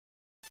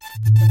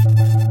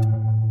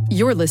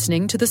You're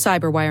listening to the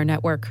Cyberwire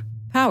Network,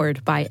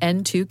 powered by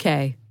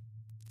N2K.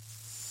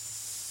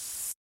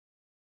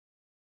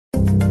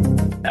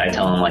 I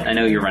tell him, like, I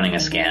know you're running a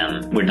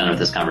scam. We're done with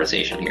this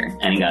conversation here.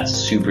 And he got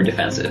super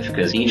defensive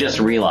because he just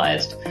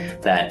realized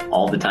that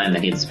all the time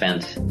that he had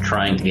spent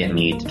trying to get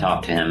me to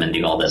talk to him and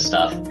do all this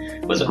stuff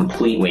was a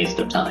complete waste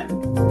of time.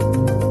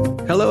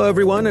 Hello,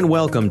 everyone, and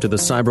welcome to the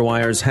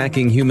CyberWire's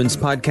Hacking Humans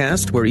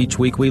podcast, where each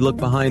week we look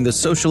behind the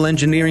social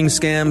engineering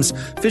scams,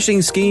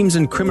 phishing schemes,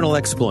 and criminal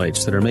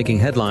exploits that are making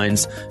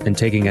headlines and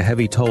taking a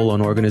heavy toll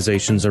on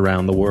organizations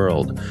around the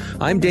world.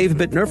 I'm Dave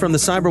Bittner from the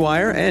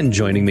CyberWire, and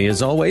joining me,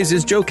 as always,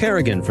 is Joe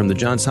Carrigan from the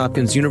Johns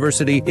Hopkins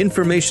University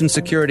Information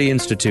Security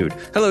Institute.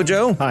 Hello,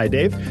 Joe. Hi,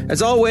 Dave.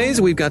 As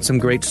always, we've got some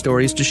great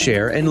stories to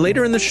share, and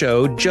later in the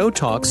show, Joe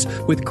talks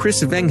with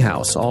Chris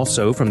Venghaus,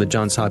 also from the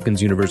Johns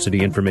Hopkins University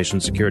Information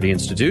Security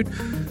Institute.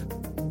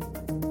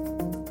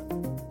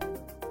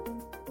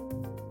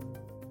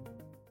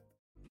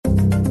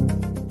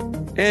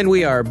 And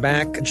we are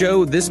back.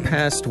 Joe, this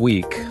past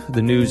week,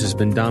 the news has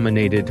been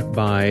dominated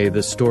by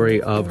the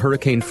story of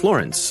Hurricane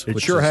Florence.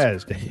 It sure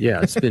has. Yeah,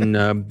 it's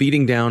been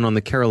beating down on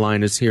the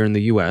Carolinas here in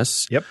the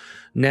U.S. Yep.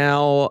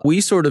 Now,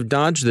 we sort of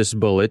dodged this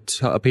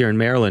bullet up here in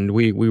Maryland.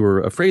 We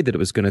were afraid that it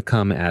was going to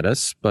come at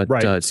us, but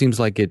it seems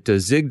like it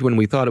zigged when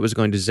we thought it was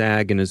going to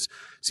zag, and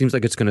seems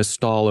like it's going to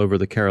stall over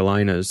the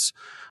Carolinas.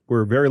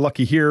 We're very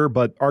lucky here,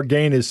 but our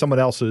gain is someone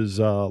else's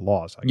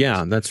loss.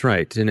 Yeah, that's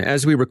right. And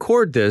as we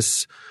record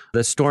this,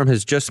 the storm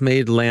has just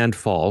made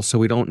landfall, so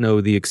we don't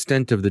know the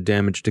extent of the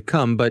damage to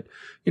come. But,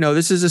 you know,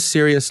 this is a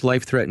serious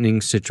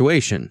life-threatening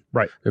situation.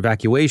 Right.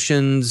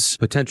 Evacuations,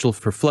 potential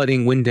for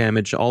flooding, wind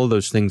damage, all of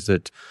those things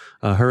that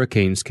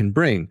hurricanes can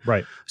bring.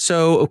 Right.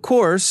 So, of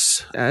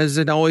course, as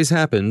it always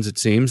happens, it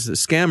seems, the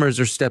scammers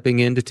are stepping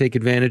in to take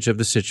advantage of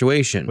the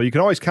situation. Well, you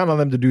can always count on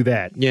them to do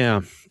that.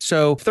 Yeah.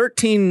 So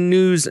 13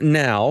 News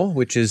Now,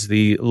 which is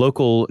the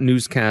local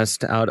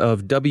newscast out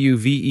of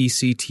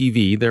WVEC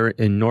TV, they're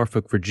in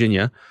Norfolk,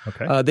 Virginia.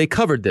 Okay. They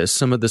covered this,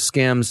 some of the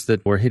scams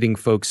that were hitting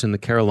folks in the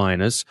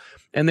Carolinas.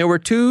 And there were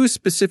two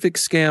specific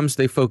scams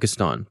they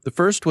focused on. The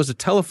first was a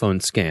telephone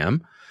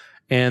scam.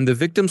 And the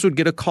victims would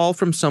get a call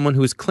from someone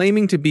who was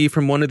claiming to be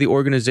from one of the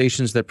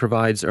organizations that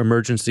provides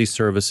emergency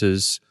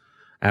services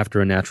after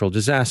a natural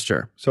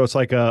disaster. So it's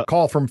like a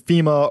call from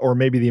FEMA or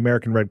maybe the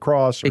American Red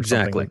Cross or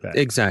something like that.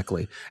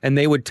 Exactly. And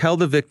they would tell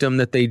the victim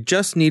that they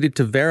just needed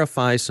to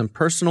verify some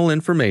personal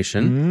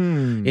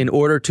information in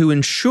order to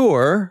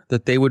ensure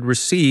that they would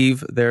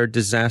receive their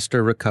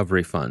disaster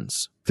recovery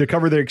funds. To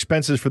cover their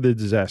expenses for the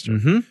disaster.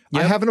 Mm-hmm. Yep.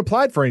 I haven't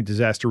applied for any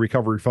disaster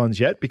recovery funds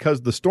yet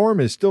because the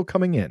storm is still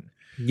coming in.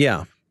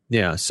 Yeah.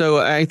 Yeah. So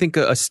I think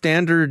a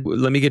standard,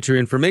 let me get your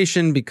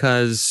information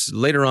because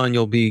later on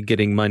you'll be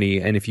getting money.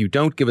 And if you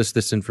don't give us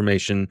this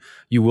information,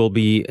 you will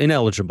be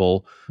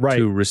ineligible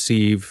to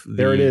receive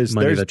the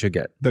money that you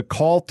get. The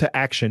call to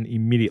action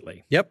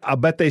immediately. Yep. I'll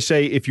bet they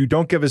say if you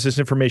don't give us this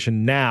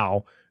information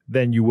now,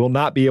 then you will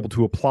not be able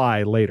to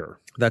apply later.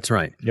 That's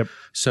right. Yep.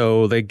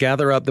 So they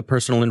gather up the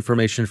personal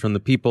information from the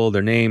people,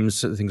 their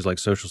names, things like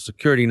social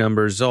security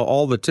numbers,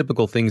 all the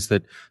typical things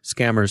that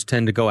scammers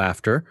tend to go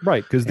after.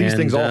 Right, because these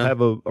things all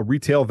have a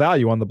retail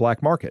value on the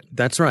black market.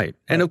 That's right.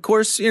 And of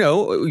course, you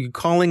know,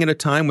 calling at a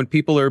time when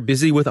people are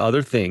busy with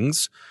other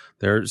things.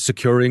 They're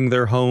securing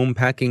their home,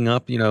 packing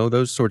up, you know,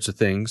 those sorts of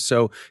things.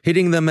 So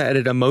hitting them at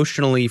an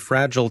emotionally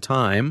fragile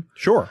time.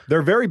 Sure.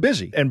 They're very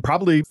busy and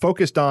probably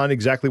focused on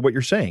exactly what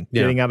you're saying,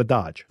 getting out of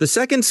Dodge. The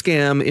second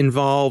scam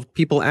involved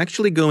people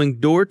actually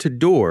going door to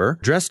door,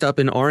 dressed up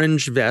in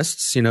orange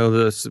vests, you know,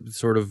 the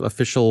sort of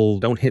official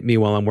don't hit me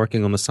while I'm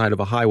working on the side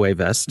of a highway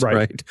vest,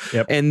 right?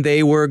 Yep. And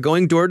they were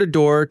going door to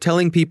door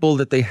telling people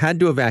that they had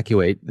to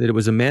evacuate, that it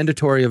was a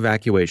mandatory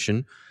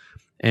evacuation,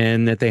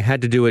 and that they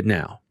had to do it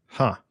now.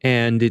 Huh.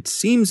 And it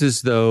seems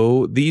as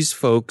though these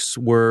folks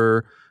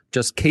were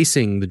just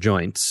casing the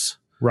joints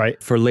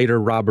for later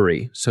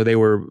robbery. So they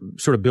were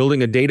sort of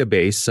building a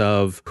database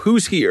of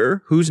who's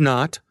here, who's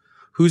not,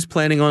 who's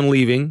planning on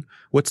leaving,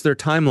 what's their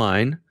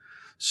timeline.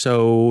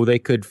 So they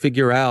could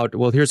figure out,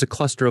 well, here's a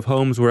cluster of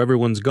homes where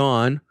everyone's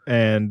gone.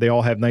 And they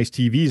all have nice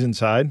TVs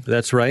inside.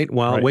 That's right.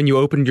 Well, when you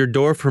opened your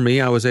door for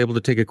me, I was able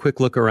to take a quick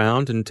look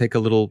around and take a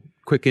little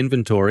quick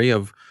inventory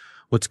of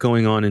what's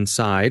going on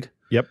inside.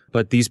 Yep.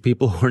 But these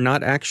people were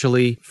not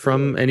actually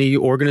from any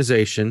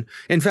organization.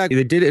 In fact,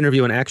 they did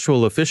interview an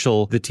actual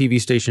official. The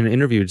TV station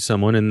interviewed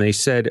someone, and they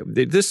said,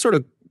 this sort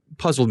of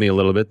puzzled me a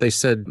little bit. They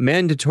said,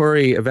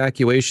 mandatory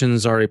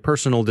evacuations are a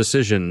personal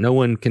decision. No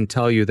one can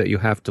tell you that you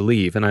have to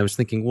leave. And I was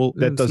thinking, well,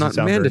 that it's not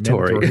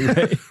mandatory.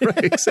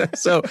 Right.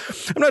 So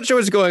I'm not sure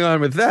what's going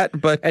on with that.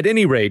 But at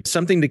any rate,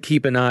 something to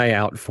keep an eye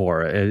out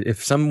for.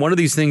 If one of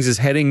these things is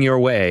heading your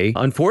way,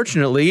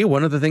 unfortunately,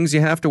 one of the things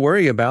you have to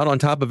worry about on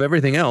top of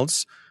everything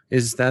else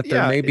is that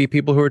there may be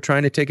people who are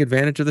trying to take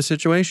advantage of the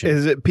situation.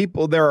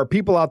 There are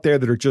people out there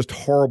that are just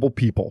horrible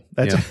people.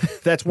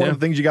 That's one of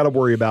the things you got to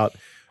worry about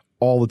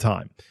all the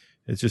time.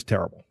 It's just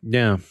terrible.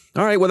 Yeah.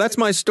 All right. Well, that's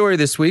my story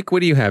this week.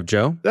 What do you have,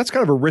 Joe? That's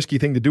kind of a risky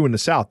thing to do in the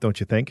South, don't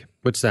you think?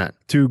 What's that?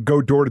 To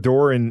go door to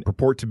door and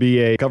purport to be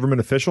a government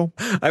official?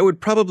 I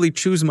would probably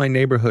choose my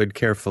neighborhood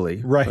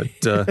carefully. Right.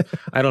 But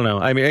I don't know.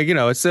 I mean,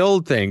 it's the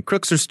old thing.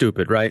 Crooks are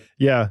stupid, right?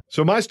 Yeah.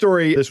 So my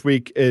story this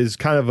week is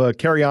kind of a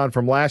carry on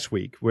from last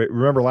week.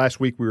 Remember last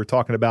week we were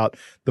talking about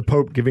the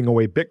Pope giving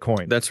away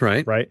Bitcoin. That's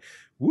right. Right?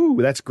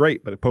 Woo, that's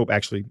great. But the Pope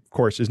actually, of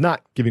course, is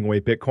not giving away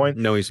Bitcoin.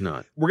 No, he's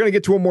not. We're going to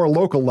get to a more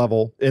local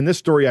level. In this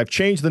story, I've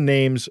changed the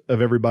names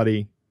of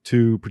everybody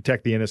to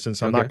protect the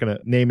innocents. I'm not going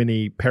to name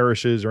any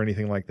parishes or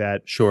anything like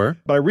that. Sure.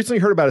 But I recently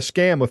heard about a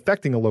scam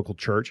affecting a local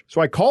church.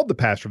 So I called the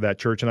pastor of that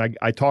church and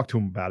I talked to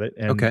him about it.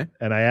 And,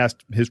 and I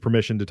asked his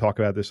permission to talk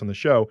about this on the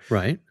show.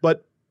 Right.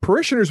 But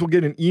parishioners will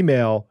get an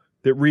email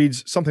that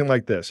reads something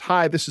like this.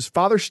 Hi, this is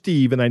Father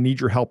Steve and I need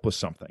your help with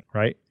something.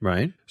 Right.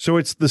 Right. So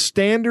it's the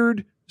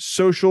standard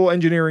social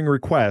engineering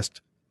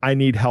request. I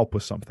need help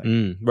with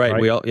something. Right.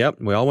 We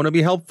all want to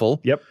be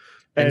helpful. Yep.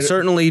 And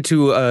certainly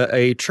to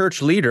a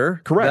church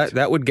leader, correct.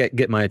 That would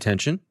get my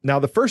attention. Now,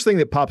 the first thing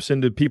that pops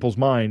into people's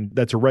mind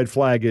that's a red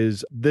flag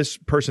is this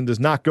person does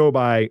not go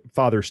by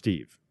Father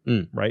Steve,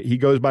 right? He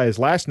goes by his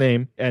last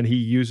name and he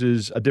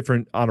uses a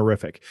different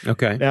honorific.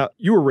 Okay. Now,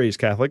 you were raised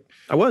Catholic.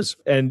 I was.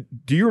 And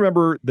do you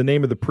remember the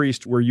name of the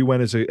priest where you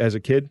went as a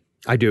kid?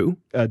 I do.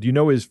 Do you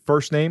know his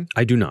first name?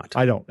 I do not.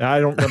 I don't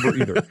remember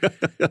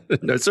either.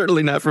 No,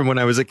 certainly not from when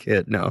I was a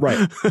kid. No.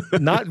 Right.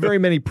 Not very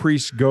many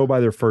priests go by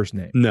their first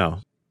name.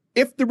 No.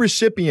 If the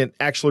recipient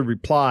actually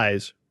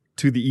replies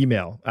to the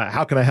email,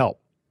 how can I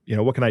help?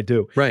 What can I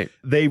do? Right.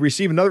 They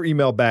receive another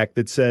email back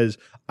that says,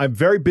 I'm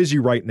very busy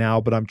right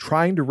now, but I'm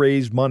trying to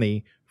raise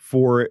money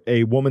for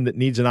a woman that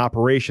needs an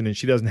operation and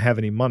she doesn't have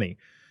any money.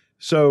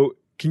 So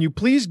can you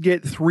please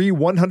get 3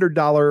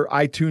 $100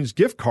 iTunes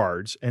gift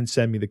cards and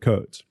send me the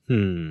codes?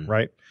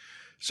 Right.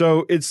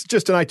 So it's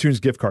just an iTunes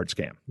gift card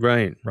scam.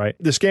 Right. Right.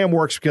 The scam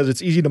works because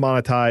it's easy to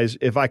monetize.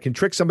 If I can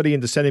trick somebody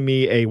into sending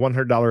me a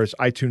 $100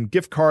 iTunes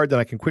gift card, then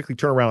I can quickly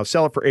turn around and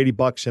sell it for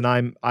 $80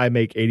 and I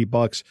make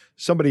 $80.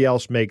 Somebody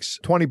else makes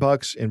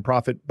 $20 in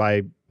profit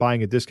by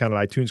buying a discounted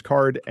iTunes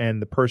card,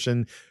 and the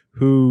person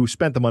who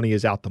spent the money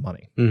is out the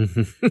money.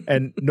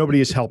 And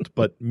nobody is helped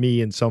but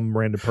me and some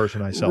random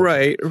person I sell.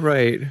 Right.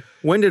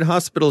 When did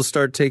hospitals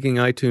start taking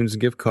iTunes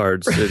gift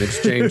cards in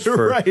exchange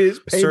for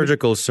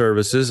surgical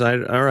services? All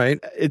right.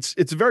 It's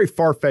a very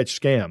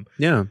far-fetched scam.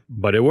 Yeah,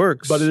 but it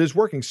works. But it is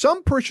working.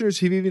 Some parishioners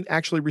have even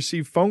actually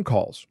received phone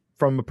calls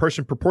from a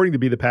person purporting to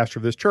be the pastor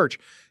of this church.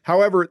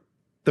 However,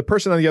 the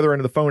person on the other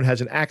end of the phone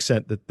has an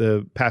accent that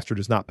the pastor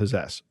does not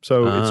possess.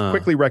 So it's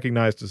quickly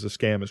recognized as a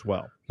scam as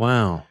well.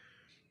 Wow.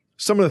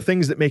 Some of the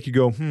things that make you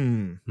go,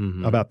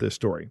 about this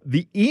story.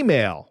 The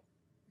email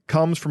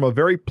comes from a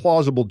very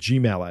plausible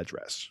Gmail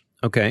address.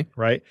 Okay.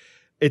 Right?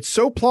 It's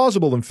so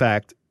plausible, in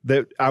fact,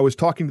 that I was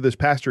talking to this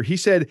pastor. He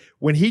said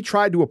when he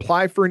tried to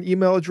apply for an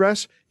email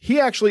address, he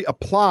actually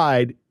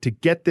applied to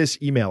get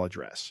this email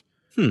address.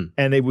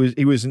 And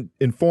he was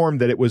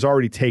informed that it was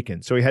already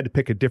taken. So he had to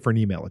pick a different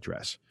email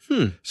address.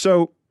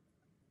 So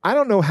I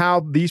don't know how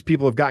these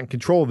people have gotten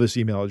control of this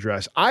email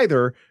address.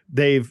 Either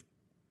they've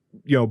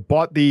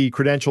bought the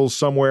credentials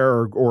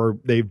somewhere or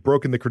they've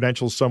broken the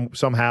credentials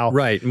somehow.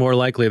 Right. More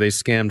likely they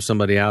scammed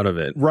somebody out of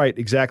it. Right.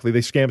 Exactly. They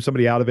scammed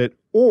somebody out of it.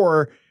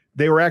 Or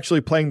they were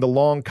actually playing the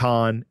long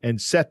con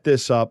and set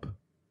this up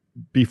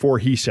before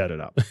he set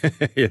it up.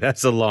 Yeah,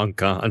 that's a long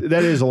con.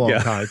 That is a long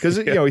con. Because,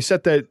 he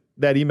set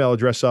that email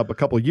address up a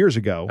couple of years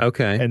ago.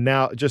 Okay. And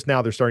now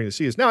they're starting to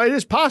see this. Now, it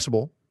is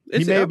possible.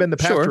 He may have been the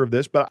pastor of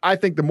this, but I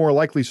think the more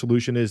likely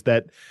solution is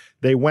that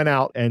they went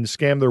out and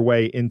scammed their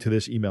way into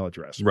this email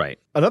address. Right.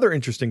 Another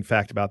interesting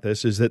fact about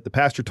this is that the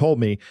pastor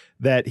told me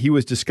that he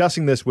was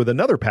discussing this with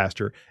another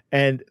pastor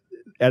and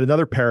at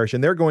another parish,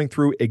 and they're going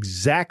through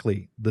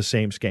exactly the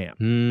same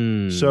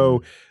scam.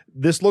 So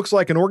this looks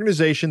like an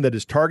organization that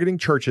is targeting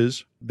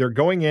churches. They're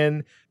going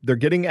in, they're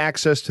getting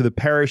access to the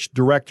parish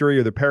directory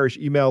or the parish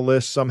email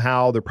list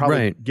somehow. They're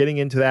probably getting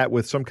into that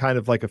with some kind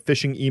of like a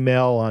phishing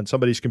email on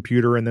somebody's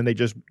computer, and then they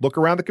just look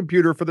around the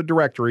computer for the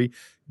directory,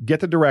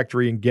 get the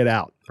directory, and get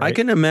out. Right? I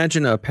can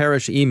imagine a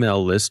parish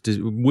email list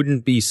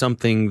wouldn't be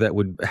something that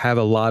would have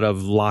a lot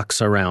of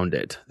locks around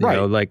it. You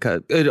know, like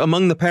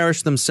among the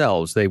parish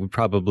themselves, they would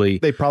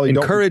probably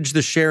encourage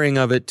the sharing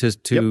of it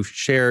to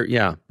share.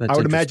 Yeah, that's I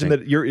would imagine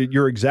that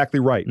you're exactly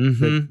right.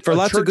 For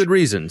lots of good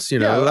reasons,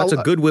 lots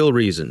of goodwill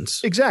reasons.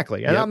 Exactly.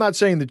 And I'm not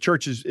saying the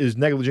church is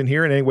negligent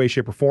here in any way,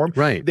 shape, or form.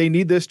 Right. They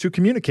need this to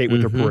communicate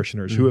with their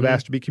parishioners who have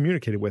asked to be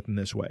communicated with in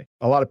this way.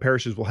 A lot of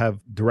parishes will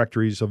have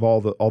directories of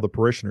all the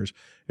parishioners.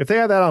 If they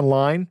have that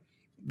online,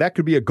 that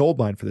could be a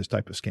goldmine for this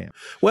type of scam.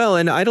 Well,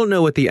 and I don't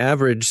know what the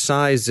average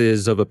size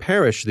is of a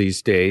parish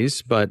these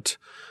days, but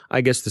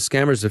I guess the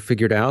scammers have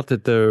figured out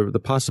that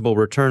the possible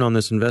return on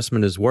this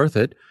investment is worth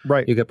it.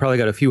 Right. You probably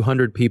got a few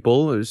hundred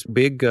people.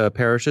 Big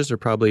parishes are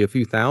probably a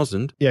few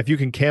thousand. Yeah, if you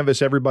can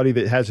canvass everybody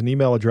that has an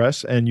email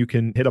address and you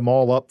can hit them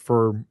all up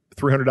for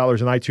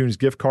 $300 in iTunes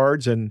gift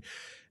cards and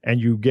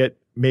you get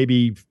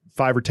maybe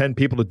 5 or 10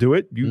 people to do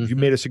it, you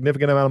made a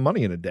significant amount of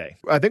money in a day.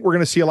 I think we're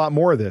going to see a lot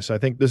more of this. I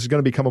think this is going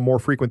to become a more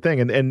frequent thing.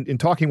 And in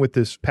talking with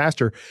this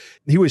pastor,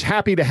 he was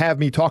happy to have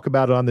me talk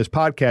about it on this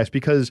podcast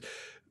because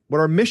what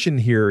our mission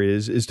here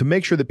is to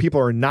make sure that people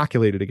are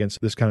inoculated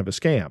against this kind of a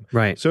scam.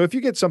 Right. So if you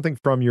get something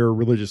from your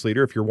religious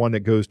leader, if you're one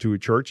that goes to a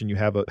church and you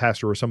have a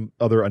pastor or some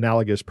other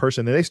analogous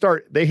person,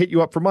 and they hit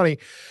you up for money,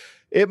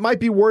 it might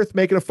be worth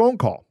making a phone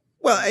call.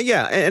 Well,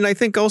 yeah. And I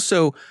think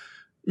also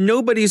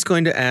nobody's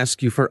going to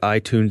ask you for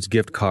iTunes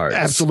gift cards.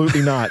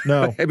 Absolutely not.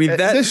 No. I mean,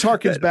 this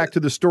harkens back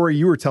to the story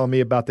you were telling me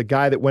about the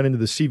guy that went into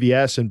the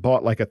CVS and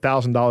bought like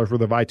 $1,000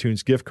 worth of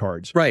iTunes gift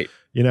cards. Right.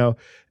 You know,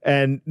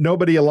 and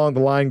nobody along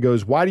the line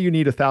goes, why do you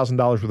need $1,000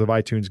 worth of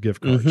iTunes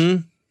gift cards?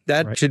 Mm-hmm.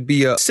 That should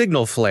be a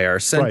signal flare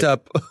sent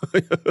up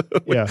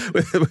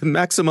with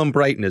maximum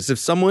brightness.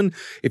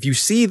 If you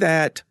see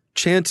that,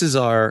 chances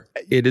are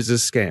it is a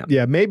scam.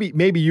 Yeah,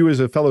 maybe you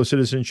as a fellow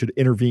citizen should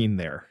intervene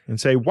there and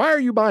say, why are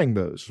you buying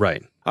those?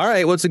 Right. All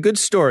right. Well, it's a good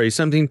story,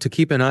 something to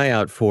keep an eye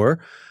out for.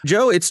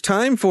 Joe, it's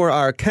time for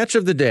our catch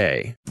of the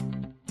day.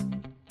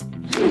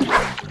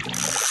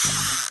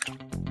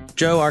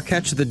 Joe, our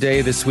catch of the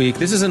day this week,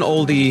 this is an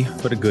oldie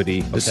but a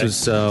goodie. This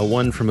is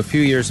one from a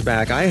few years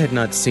back. I had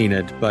not seen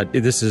it, but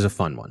this is a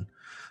fun one.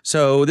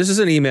 So this is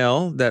an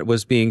email that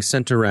was being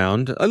sent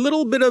around, a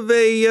little bit of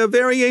a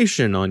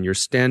variation on your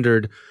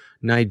standard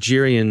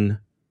Nigerian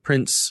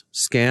prince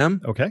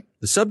scam. Okay.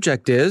 The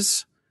subject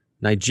is,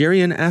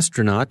 Nigerian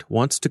astronaut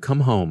wants to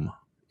come home.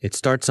 It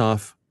starts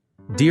off,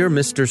 Dear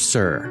Mr.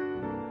 Sir,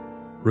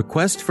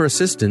 request for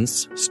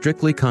assistance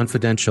strictly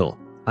confidential.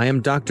 I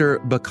am Dr.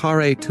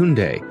 Bakare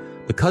Tunde,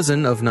 the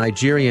cousin of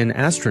Nigerian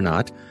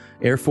astronaut,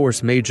 Air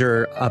Force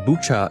Major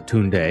Abucha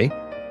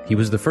Tunde. He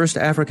was the first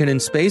African in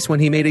space when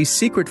he made a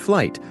secret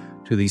flight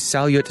to the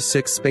Salyut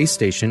 6 space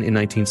station in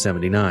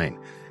 1979.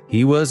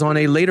 He was on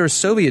a later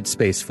Soviet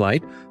space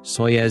flight,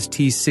 Soyuz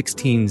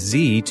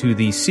T-16Z, to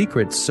the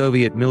secret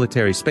Soviet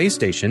military space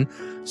station,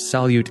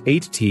 Salyut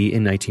 8T,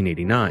 in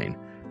 1989.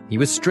 He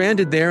was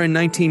stranded there in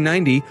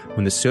 1990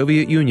 when the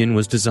Soviet Union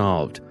was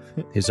dissolved.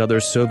 His other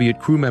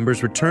Soviet crew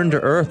members returned to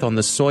Earth on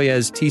the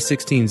Soyuz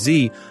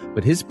T-16Z,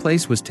 but his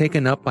place was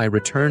taken up by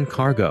return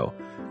cargo.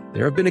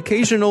 There have been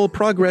occasional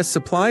Progress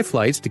supply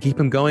flights to keep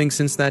him going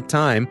since that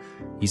time.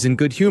 He's in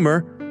good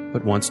humor,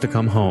 but wants to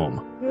come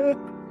home.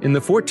 In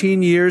the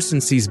 14 years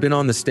since he's been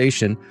on the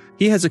station,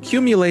 he has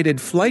accumulated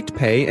flight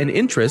pay and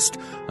interest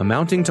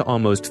amounting to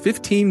almost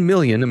 15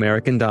 million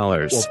American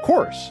dollars. Well, of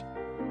course.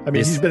 I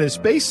mean, he's been in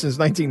space since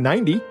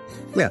 1990.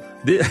 Yeah.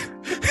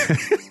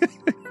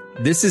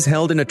 This is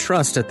held in a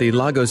trust at the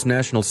Lagos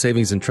National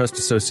Savings and Trust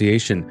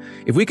Association.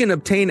 If we can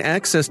obtain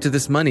access to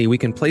this money, we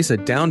can place a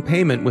down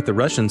payment with the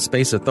Russian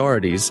space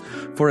authorities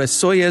for a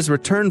Soyuz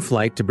return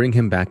flight to bring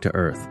him back to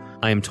Earth.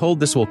 I am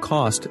told this will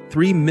cost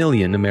 3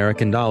 million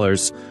American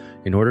dollars.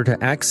 In order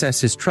to access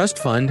his trust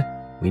fund,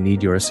 we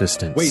need your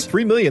assistance. Wait,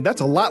 3 million?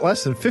 That's a lot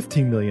less than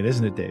 15 million,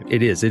 isn't it, Dave?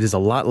 It is. It is a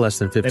lot less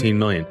than 15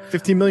 million.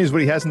 15 million is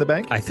what he has in the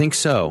bank? I think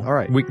so. All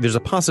right. There's a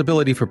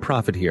possibility for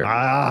profit here.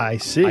 Ah, I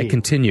see. I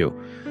continue.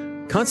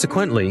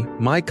 Consequently,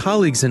 my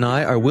colleagues and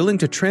I are willing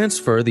to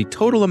transfer the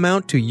total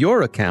amount to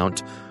your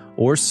account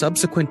or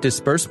subsequent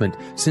disbursement,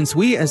 since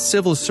we as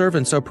civil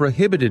servants are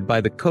prohibited by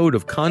the Code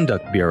of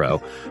Conduct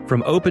Bureau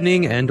from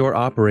opening and or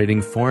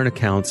operating foreign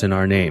accounts in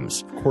our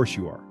names. Of course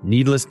you are.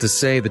 Needless to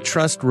say, the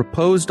trust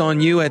reposed on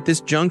you at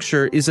this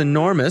juncture is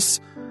enormous.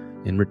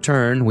 In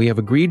return, we have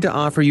agreed to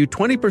offer you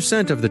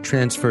 20% of the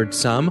transferred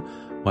sum,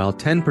 while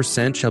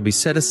 10% shall be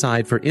set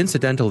aside for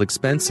incidental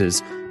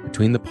expenses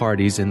between the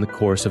parties in the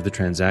course of the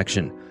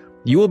transaction.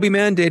 You will be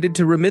mandated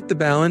to remit the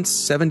balance,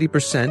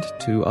 70%,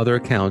 to other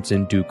accounts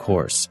in due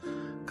course.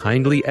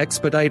 Kindly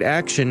expedite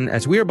action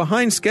as we are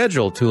behind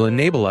schedule to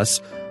enable us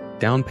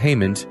down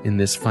payment in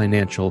this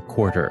financial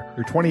quarter.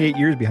 You're 28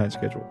 years behind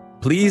schedule.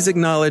 Please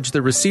acknowledge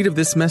the receipt of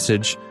this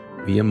message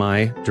via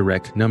my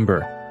direct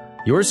number.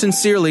 Yours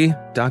sincerely,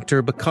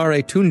 Dr.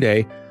 Bakare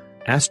Tunde,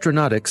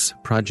 Astronautics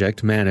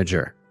Project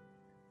Manager.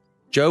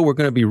 Joe, we're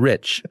going to be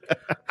rich.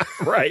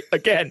 Right.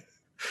 Again.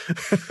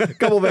 A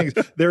couple of things.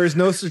 There is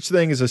no such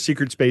thing as a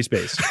secret space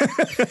base.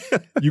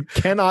 You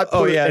cannot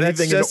put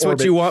anything in that's orbit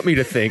what you want me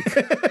to think.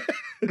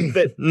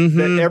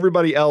 that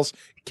everybody else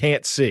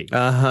can't see.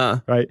 Uh-huh.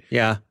 Right?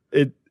 Yeah.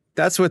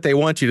 That's what they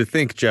want you to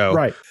think, Joe.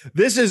 Right.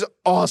 This is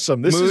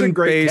awesome. This is a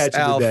great catch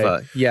of the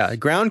Alpha. day. Yeah.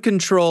 Ground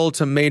control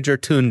to Major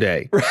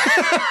Tunde.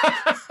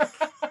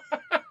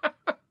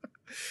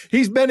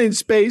 He's been in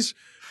space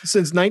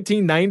since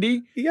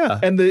 1990. Yeah.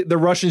 And the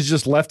Russians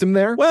just left him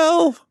there.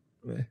 Well,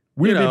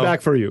 we'll be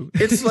back for you.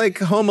 It's like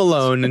Home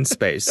Alone in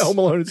space. Home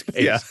Alone in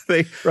space. Yeah.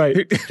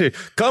 Right.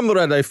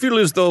 Comrade, I feel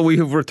as though we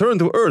have returned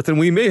to Earth and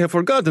we may have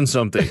forgotten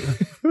something.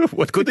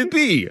 What could it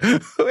be?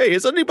 Hey,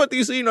 has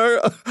anybody seen our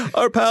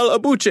pal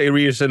Abuche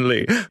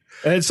recently?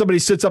 And then somebody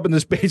sits up in the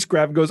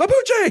spacecraft and goes,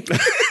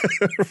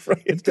 Abuche!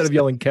 Right. Instead of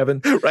yelling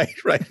Kevin.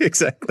 Right,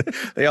 exactly.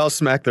 They all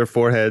smack their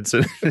foreheads.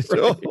 And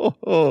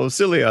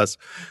silly us.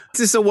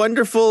 This is a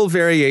wonderful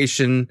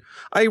variation.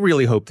 I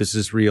really hope this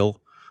is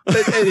real.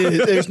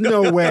 There's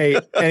no way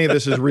any of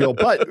this is real.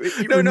 But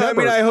no. I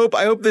mean, I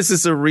hope this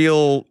is a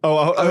real.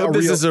 I hope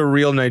this is a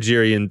real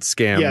Nigerian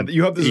scam. Yeah,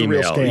 you hope this is a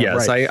real scam.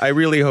 Yes, right. I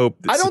really hope.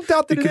 I don't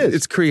doubt that it is.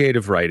 It's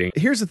creative writing.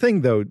 Here's the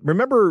thing, though.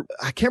 Remember,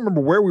 I can't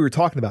remember where we were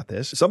talking about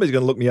this. Somebody's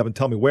going to look me up and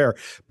tell me where.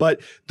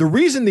 But the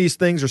reason these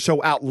things are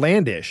so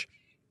outlandish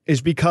is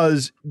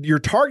because you're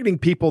targeting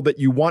people that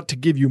you want to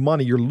give you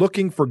money. You're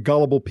looking for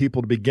gullible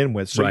people to begin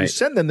with. So you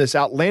send them this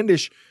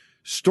outlandish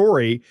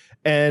story,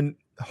 and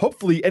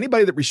hopefully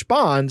anybody that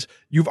responds,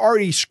 you've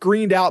already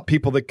screened out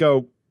people that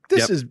go,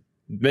 this is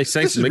makes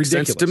sense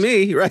to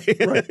me, right?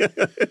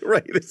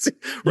 Right.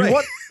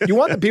 You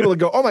want the people to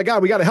go, oh my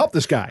God, we got to help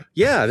this guy.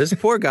 Yeah, this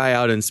poor guy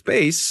out in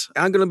space.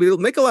 I'm going to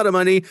make a lot of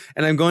money,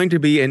 and I'm going to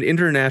be an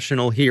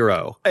international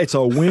hero. It's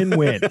a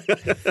win-win.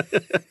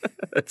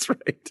 That's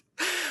right.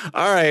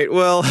 All right.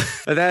 Well,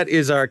 that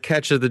is our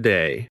catch of the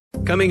day.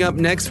 Coming up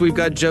next, we've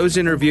got Joe's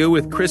interview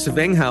with Chris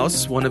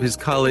Venghaus, one of his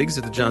colleagues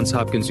at the Johns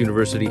Hopkins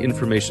University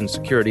Information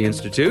Security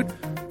Institute.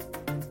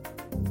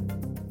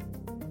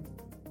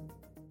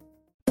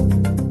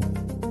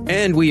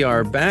 And we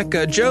are back.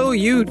 Joe,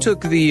 you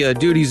took the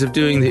duties of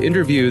doing the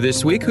interview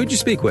this week. Who'd you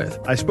speak with?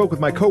 I spoke with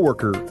my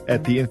coworker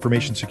at the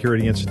Information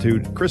Security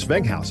Institute, Chris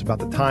Venghaus, about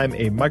the time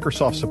a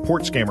Microsoft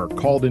support scammer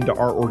called into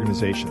our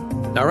organization.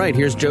 All right,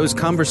 here's Joe's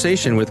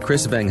conversation with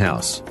Chris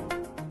Venghaus.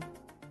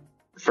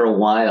 For a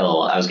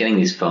while, I was getting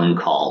these phone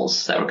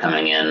calls that were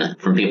coming in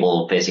from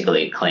people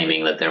basically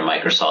claiming that they're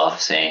Microsoft,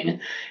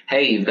 saying,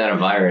 hey, you've got a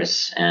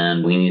virus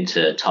and we need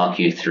to talk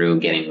you through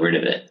getting rid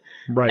of it.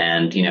 Right.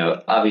 And,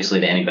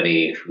 obviously to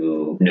anybody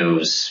who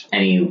knows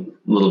any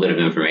little bit of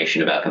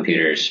information about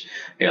computers,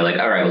 you're like,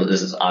 all right, well,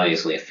 this is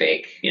obviously a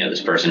fake.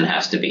 This person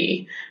has to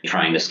be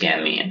trying to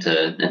scam me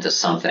into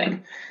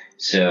something.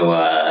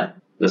 So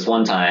this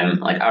one time,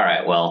 like, all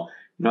right, well,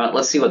 you know what,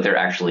 let's see what they're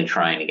actually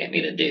trying to get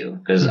me to do.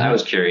 Because I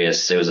was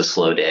curious. It was a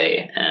slow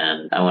day,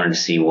 and I wanted to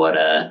see what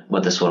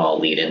this would all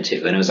lead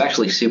into. And it was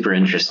actually super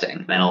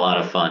interesting and a lot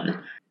of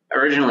fun.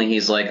 Originally,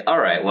 he's like, all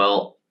right,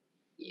 well,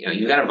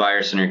 you've got a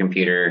virus on your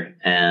computer,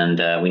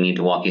 and we need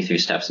to walk you through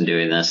steps in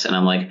doing this. And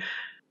I'm like,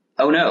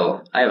 oh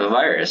no, I have a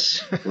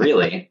virus.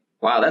 Really?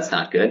 Wow, that's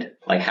not good.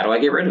 Like, how do I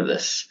get rid of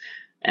this?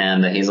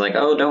 And he's like,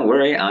 oh, don't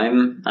worry,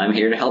 I'm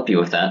here to help you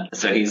with that.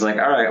 So he's like,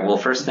 all right, well,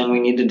 first thing we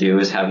need to do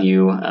is have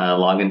you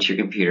log into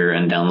your computer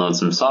and download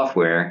some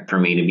software for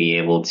me to be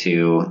able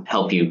to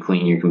help you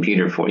clean your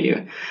computer for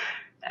you.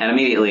 And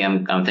immediately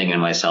I'm thinking to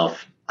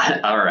myself,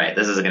 all right,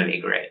 this is going to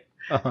be great.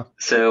 Uh-huh.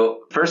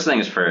 So first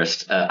things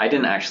first, I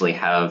didn't actually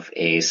have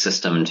a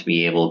system to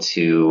be able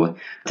to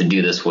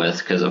do this with,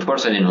 because of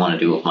course I didn't want to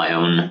do it with my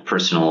own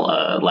personal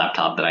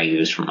laptop that I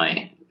use for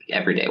my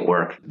everyday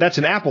work. That's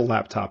an Apple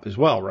laptop as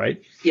well, right?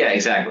 Yeah,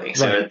 exactly.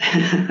 Right.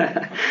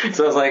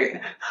 So I was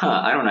like,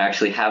 I don't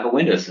actually have a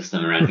Windows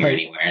system around here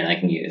anywhere and I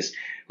can use.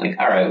 Like,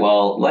 all right,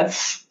 well,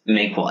 let's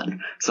make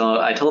one. So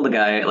I told the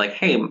guy, like,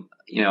 hey,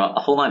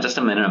 hold on just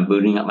a minute. I'm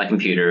booting up my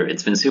computer.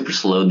 It's been super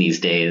slow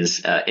these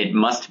days. It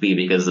must be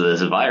because of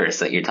this virus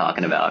that you're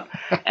talking about.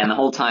 And the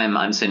whole time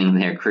I'm sitting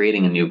there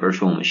creating a new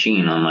virtual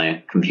machine on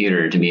my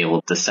computer to be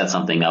able to set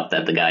something up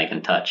that the guy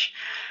can touch.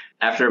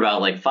 After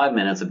about 5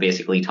 minutes of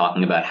basically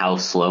talking about how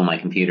slow my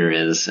computer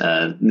is,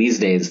 these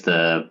days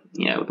the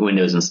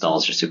Windows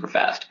installs are super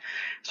fast.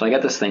 So I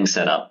got this thing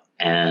set up,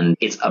 and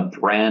it's a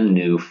brand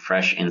new,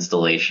 fresh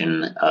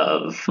installation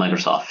of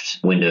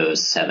Microsoft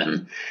Windows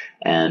 7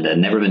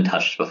 and never been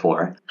touched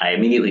before. I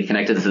immediately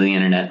connected to the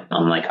internet.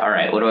 I'm like, all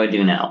right, what do I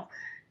do now?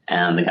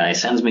 And the guy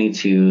sends me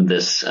to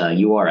this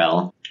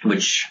URL,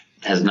 which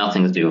has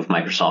nothing to do with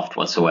Microsoft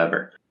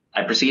whatsoever.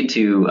 I proceed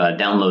to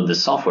download the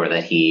software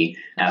that he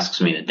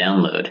asks me to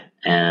download,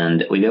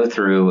 and we go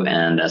through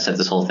and set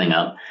this whole thing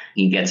up.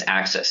 He gets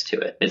access to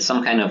it. It's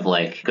some kind of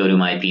go to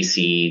my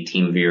PC,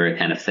 TeamViewer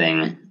kind of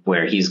thing,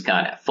 where he's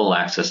got full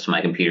access to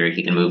my computer.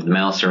 He can move the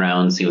mouse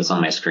around, see what's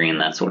on my screen,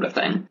 that sort of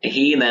thing.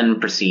 He then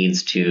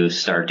proceeds to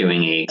start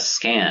doing a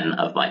scan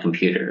of my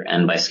computer,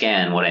 and by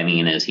scan, what I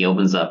mean is he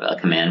opens up a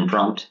command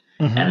prompt,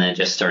 and then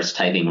just starts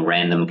typing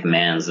random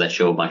commands that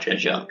show a bunch of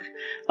junk.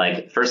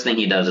 First thing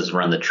he does is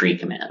run the tree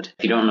command.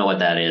 If you don't know what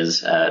that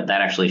is, that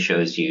actually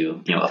shows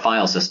you, a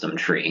file system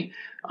tree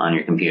on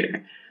your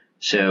computer.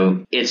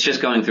 So it's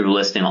just going through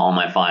listing all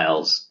my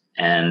files,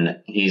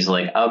 and he's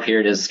like, oh, here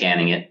it is,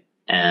 scanning it,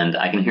 and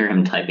I can hear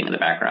him typing in the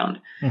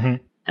background. And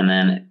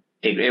then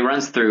it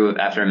runs through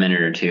after a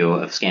minute or two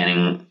of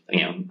scanning,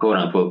 quote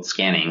unquote,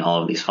 scanning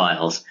all of these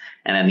files.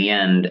 And at the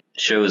end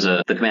shows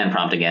the command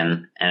prompt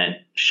again, and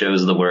it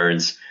shows the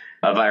words,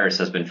 a virus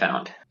has been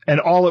found. And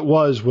all it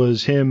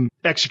was him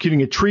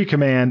executing a tree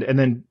command and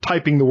then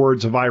typing the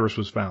words a virus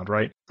was found,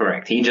 right?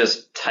 Correct. He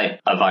just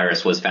typed a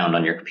virus was found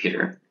on your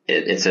computer.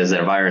 It says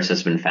that a virus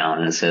has been found,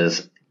 and it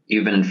says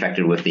you've been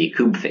infected with the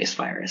Kubefface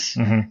virus.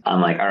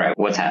 I'm like, all right,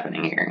 what's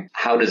happening here?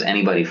 How does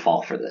anybody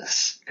fall for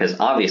this? Because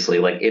obviously,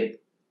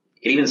 it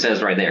even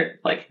says right there,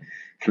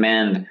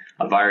 command,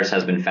 a virus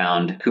has been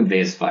found,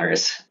 Kubefface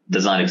virus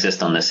does not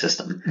exist on this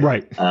system.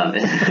 Right.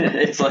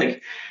 It's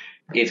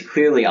It's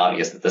clearly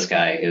obvious that this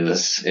guy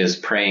is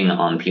preying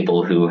on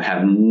people who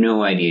have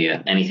no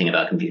idea anything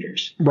about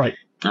computers. Right.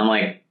 I'm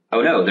like,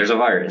 oh no, there's a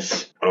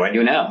virus. What do I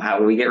do now? How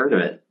do we get rid of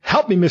it?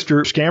 Help me,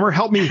 Mr. Scammer.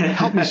 Help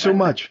me so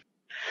much.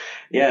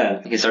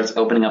 Yeah. He starts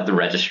opening up the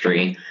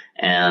registry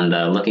and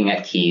looking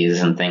at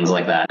keys and things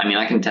like that. I mean,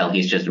 I can tell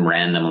he's just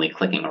randomly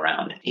clicking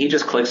around. He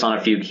just clicks on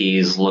a few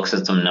keys, looks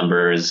at some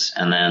numbers,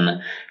 and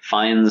then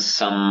finds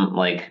some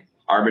like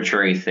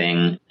arbitrary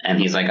thing. And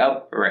he's like,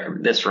 oh,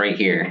 this right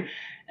here.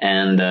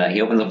 And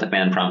he opens up the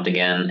command prompt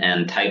again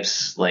and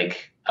types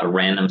like a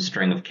random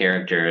string of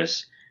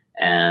characters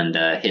and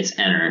hits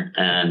enter.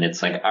 And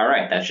it's like, all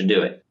right, that should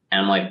do it.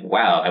 And I'm like,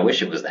 wow, I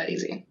wish it was that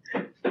easy.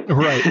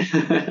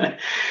 Right.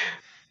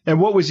 And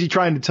what was he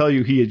trying to tell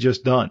you he had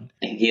just done?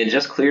 He had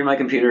just cleared my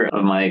computer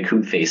of my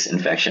coop face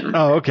infection.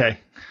 Oh, okay.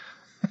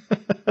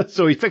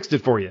 So he fixed it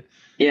for you.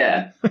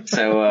 Yeah.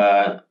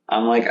 So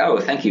I'm like,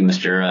 oh, thank you,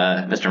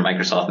 Mr.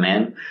 Microsoft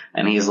man.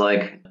 And he's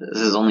like,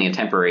 this is only a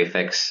temporary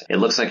fix. It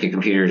looks like your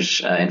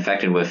computer's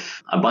infected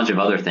with a bunch of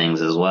other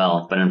things as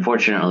well. But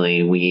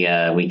unfortunately,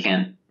 we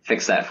can't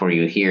fix that for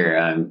you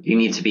here. You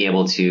need to be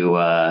able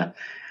to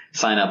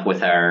sign up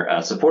with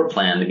our support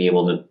plan to be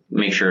able to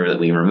make sure that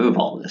we remove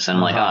all this. And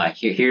I'm like,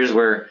 here's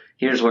where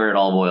it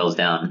all boils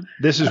down.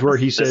 This is where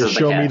he says,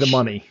 show me the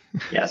money.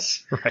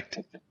 Yes.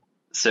 Right.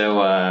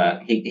 So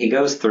he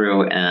goes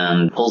through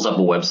and pulls up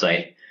a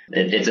website.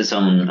 It's its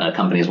own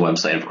company's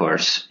website, of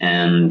course.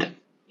 And,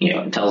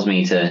 it tells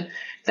me to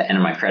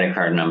enter my credit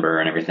card number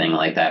and everything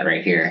like that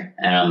right here.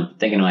 And I'm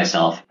thinking to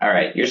myself, all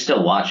right, you're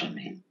still watching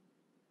me.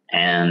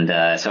 And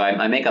so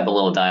I make up a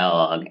little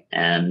dialogue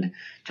and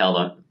tell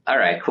them, all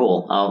right,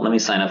 cool. Let me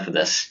sign up for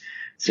this.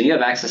 So you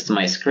have access to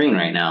my screen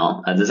right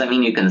now. Does that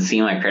mean you can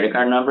see my credit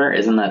card number?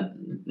 Isn't that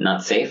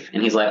not safe?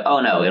 And he's like, oh,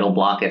 no, it'll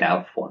block it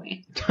out for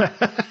me.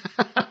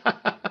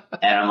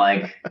 And I'm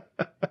like,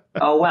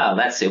 oh, wow,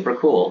 that's super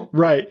cool.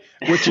 Right.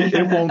 Which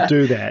it won't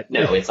do that.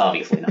 No, it's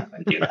obviously not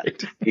going to do that.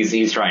 Right.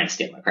 He's trying to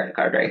steal my credit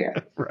card right here.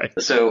 Right.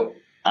 So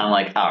I'm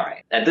like, all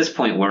right. At this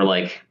point, we're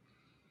like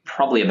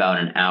probably about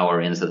an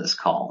hour into this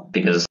call,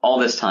 because all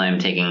this time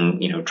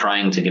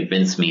trying to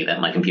convince me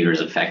that my computer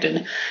is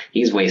infected,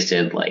 he's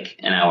wasted like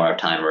an hour of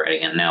time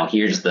already. And now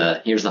here's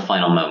the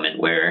final moment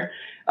where,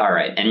 all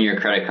right, enter your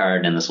credit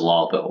card and this will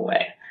all go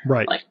away.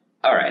 Right. Like,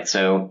 all right.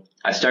 So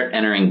I start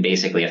entering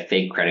basically a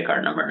fake credit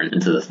card number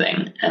into the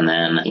thing. And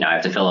then, I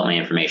have to fill out my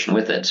information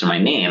with it. So my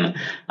name,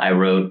 I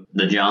wrote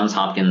the Johns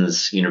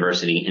Hopkins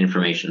University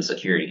Information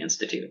Security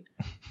Institute.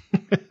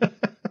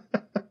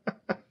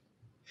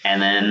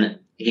 And then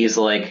he's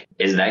like,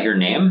 is that your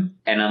name?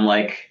 And I'm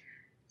like,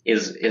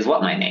 is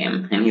what my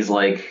name? And he's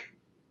like,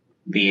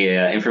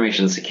 the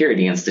Information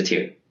Security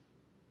Institute.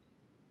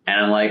 And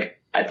I'm like,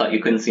 I thought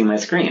you couldn't see my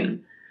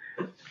screen.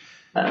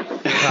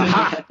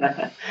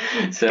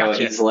 So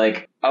Gotcha. He's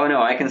like, oh no,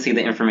 I can see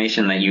the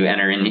information that you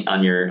enter in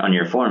on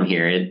your form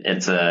here.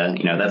 It's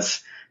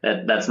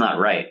that's not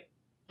right.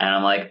 And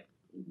I'm like,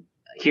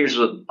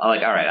 all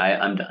right,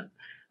 I'm done.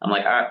 I'm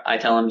like, I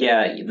tell him,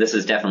 yeah, this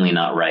is definitely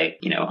not right.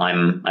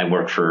 I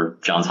work for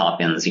Johns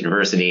Hopkins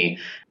University.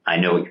 I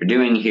know what you're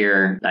doing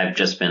here. I've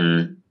just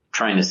been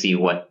trying to see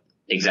what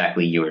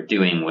exactly you are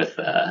doing with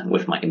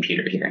my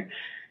computer here.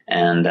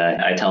 And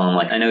I tell him,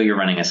 like, I know you're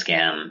running a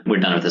scam. We're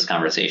done with this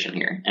conversation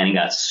here. And he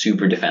got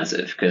super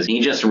defensive because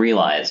he just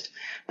realized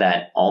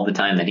that all the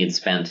time that he'd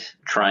spent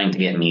trying to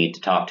get me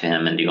to talk to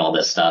him and do all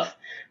this stuff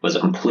was a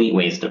complete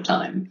waste of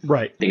time.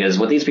 Right. Because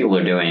what these people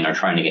are doing are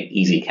trying to get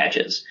easy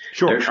catches.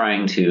 Sure. They're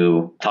trying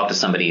to talk to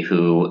somebody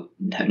who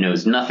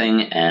knows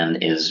nothing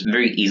and is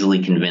very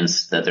easily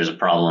convinced that there's a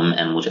problem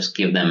and will just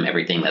give them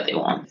everything that they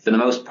want. For the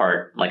most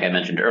part, like I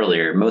mentioned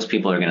earlier, most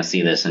people are going to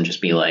see this and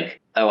just be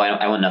like, oh,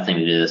 I want nothing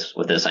to do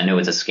with this. I know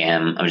it's a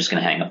scam. I'm just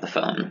going to hang up the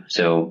phone.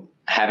 So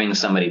having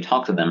somebody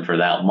talk to them for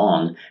that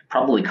long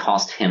probably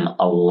cost him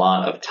a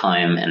lot of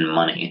time and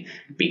money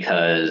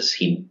because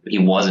he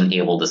wasn't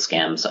able to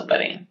scam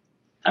somebody.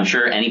 I'm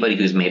sure anybody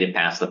who's made it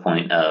past the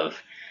point of,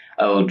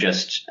 oh,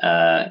 just,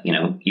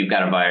 you've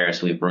got a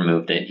virus, we've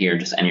removed it, here,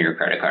 just enter your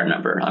credit card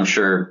number. I'm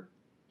sure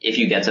if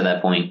you get to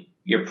that point,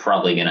 you're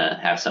probably going to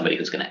have somebody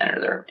who's going to enter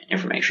their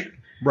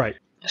information. Right.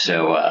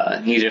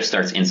 So he just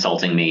starts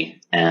insulting me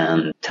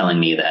and telling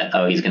me that,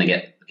 oh, he's going to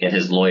get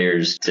his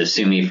lawyers to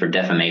sue me for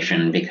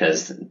defamation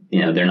because,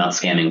 they're not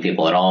scamming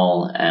people at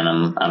all.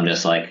 And I'm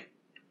just like,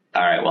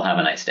 all right, well, have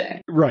a nice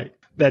day. Right.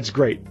 That's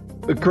great.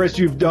 Chris,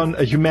 you've done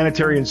a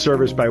humanitarian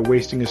service by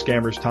wasting a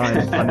scammer's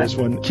time on this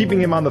one. Keeping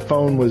him on the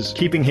phone was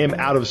keeping him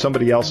out of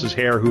somebody else's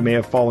hair who may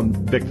have fallen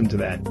victim to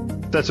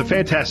that. That's a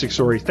fantastic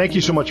story. Thank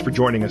you so much for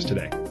joining us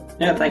today.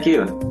 Yeah, thank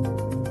you.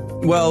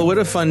 Well, what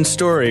a fun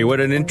story.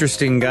 What an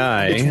interesting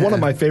guy. It's one of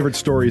my favorite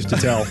stories to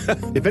tell.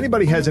 If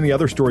anybody has any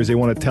other stories they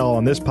want to tell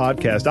on this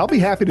podcast, I'll be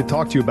happy to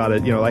talk to you about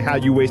it. You know, like how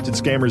you wasted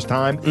scammers'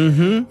 time.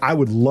 Mm-hmm. I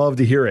would love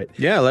to hear it.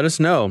 Yeah, let us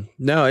know.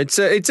 No, it's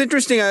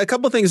interesting. A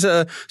couple of things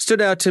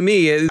stood out to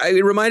me.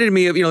 It reminded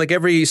me of, you know, like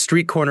every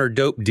street corner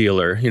dope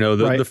dealer. You know,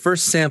 the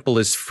first sample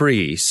is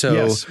free. So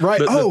yes,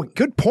 right.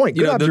 Good point.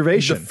 Good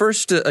observation. The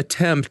first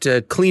attempt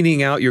at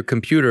cleaning out your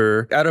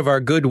computer, out of our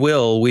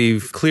goodwill,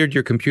 we've cleared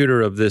your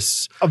computer of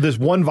this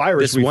one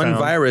virus. This one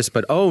virus,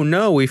 but oh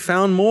no, we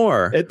found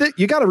more.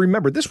 You got to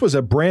remember, this was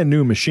a brand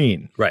new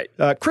machine. Right.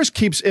 Chris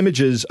keeps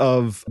images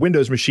of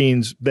Windows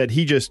machines that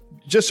he just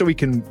so he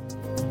can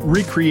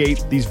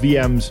recreate these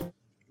VMs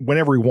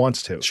whenever he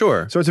wants to.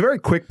 Sure. So it's a very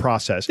quick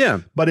process.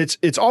 Yeah. But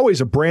it's always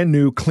a brand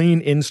new,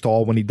 clean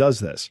install when he does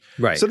this.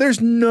 Right. So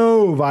there's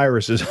no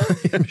viruses on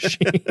the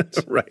machines.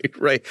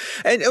 Right.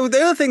 And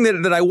the other thing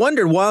that I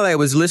wondered while I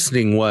was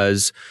listening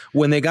was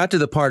when they got to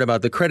the part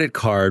about the credit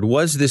card,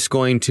 was this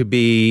going to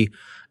be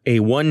a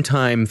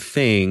one-time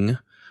thing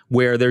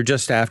where they're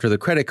just after the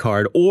credit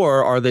card,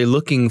 or are they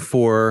looking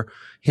for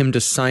him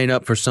to sign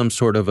up for some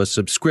sort of a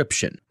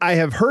subscription? I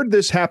have heard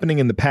this happening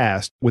in the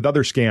past with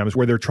other scams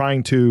where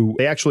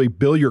they actually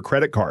bill your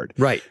credit card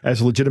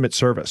as a legitimate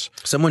service.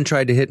 Someone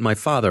tried to hit my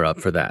father up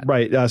for that.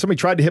 Right. Somebody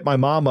tried to hit my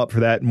mom up for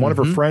that. And one of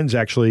her friends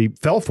actually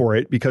fell for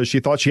it because she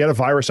thought she had a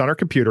virus on her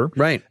computer.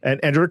 Right. And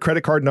entered a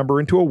credit card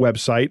number into a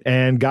website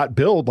and got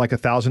billed like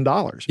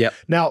 $1,000. Yep.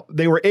 Now,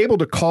 they were able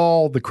to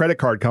call the credit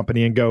card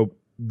company and go,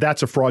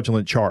 that's a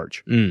fraudulent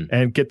charge,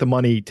 and get the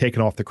money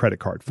taken off the credit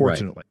card,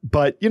 fortunately. Right.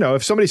 But, you know,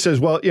 if somebody says,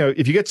 well, you know,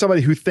 if you get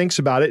somebody who thinks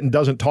about it and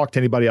doesn't talk to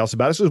anybody else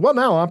about it, says, well,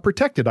 now I'm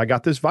protected. I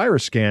got this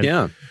virus scan.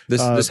 Yeah.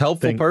 This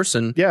helpful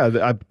person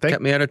kept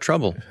me out of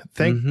trouble.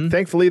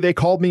 Thankfully, they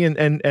called me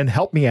and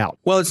helped me out.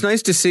 Well, it's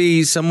nice to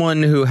see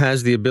someone who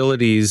has the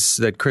abilities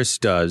that Chris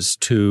does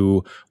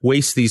to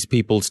waste these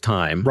people's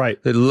time. Right.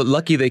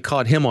 Lucky they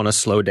caught him on a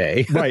slow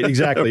day. Right,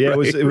 exactly. Yeah, it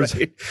was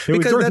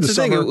because that's the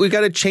thing. We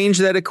got to change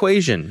that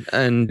equation.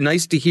 And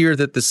nice to hear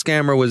that the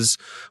scammer was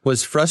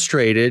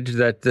frustrated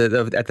at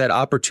that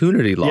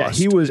opportunity lost.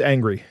 Yeah, he was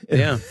angry.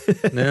 Yeah.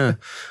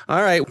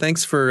 All right.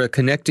 Thanks for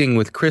connecting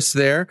with Chris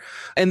there.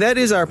 And that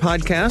is our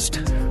podcast.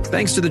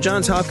 Thanks to the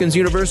Johns Hopkins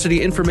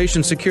University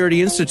Information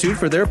Security Institute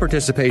for their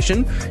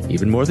participation,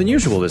 even more than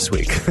usual this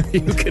week.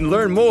 You can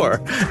learn more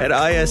at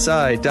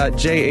isi.jhu.edu.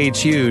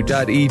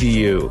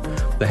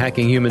 The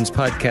Hacking Humans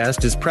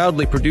podcast is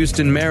proudly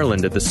produced in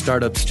Maryland at the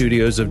startup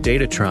studios of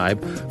Data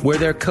Tribe, where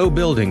they're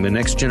co-building the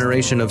next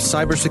generation of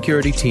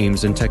cybersecurity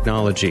teams and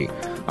technology.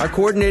 Our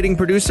coordinating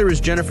producer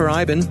is Jennifer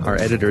Iben. Our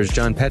editor is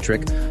John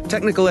Petrick.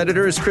 Technical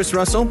editor is Chris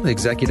Russell.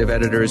 Executive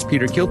editor is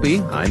Peter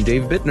Kilpie. I'm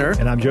Dave Bittner.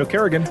 And I'm Joe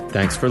Kerrigan.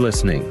 Thanks for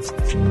listening.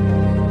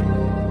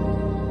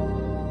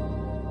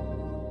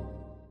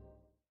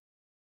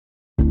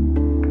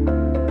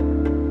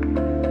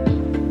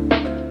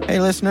 Hey,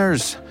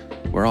 listeners.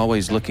 We're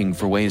always looking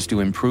for ways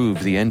to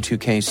improve the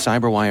N2K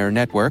CyberWire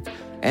network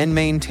and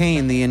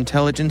maintain the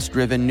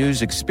intelligence-driven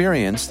news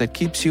experience that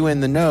keeps you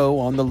in the know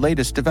on the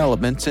latest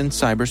developments in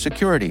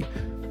cybersecurity.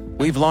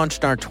 We've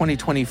launched our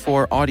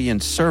 2024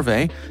 audience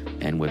survey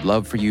and would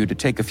love for you to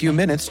take a few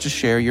minutes to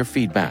share your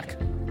feedback.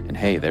 And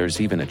hey,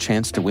 there's even a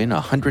chance to win a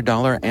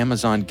 $100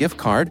 Amazon gift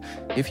card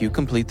if you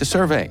complete the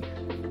survey.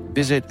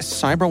 Visit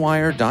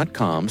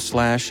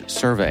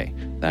cyberwire.com/survey.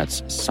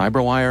 That's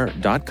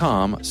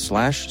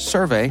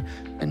cyberwire.com/survey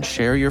and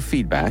share your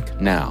feedback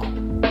now.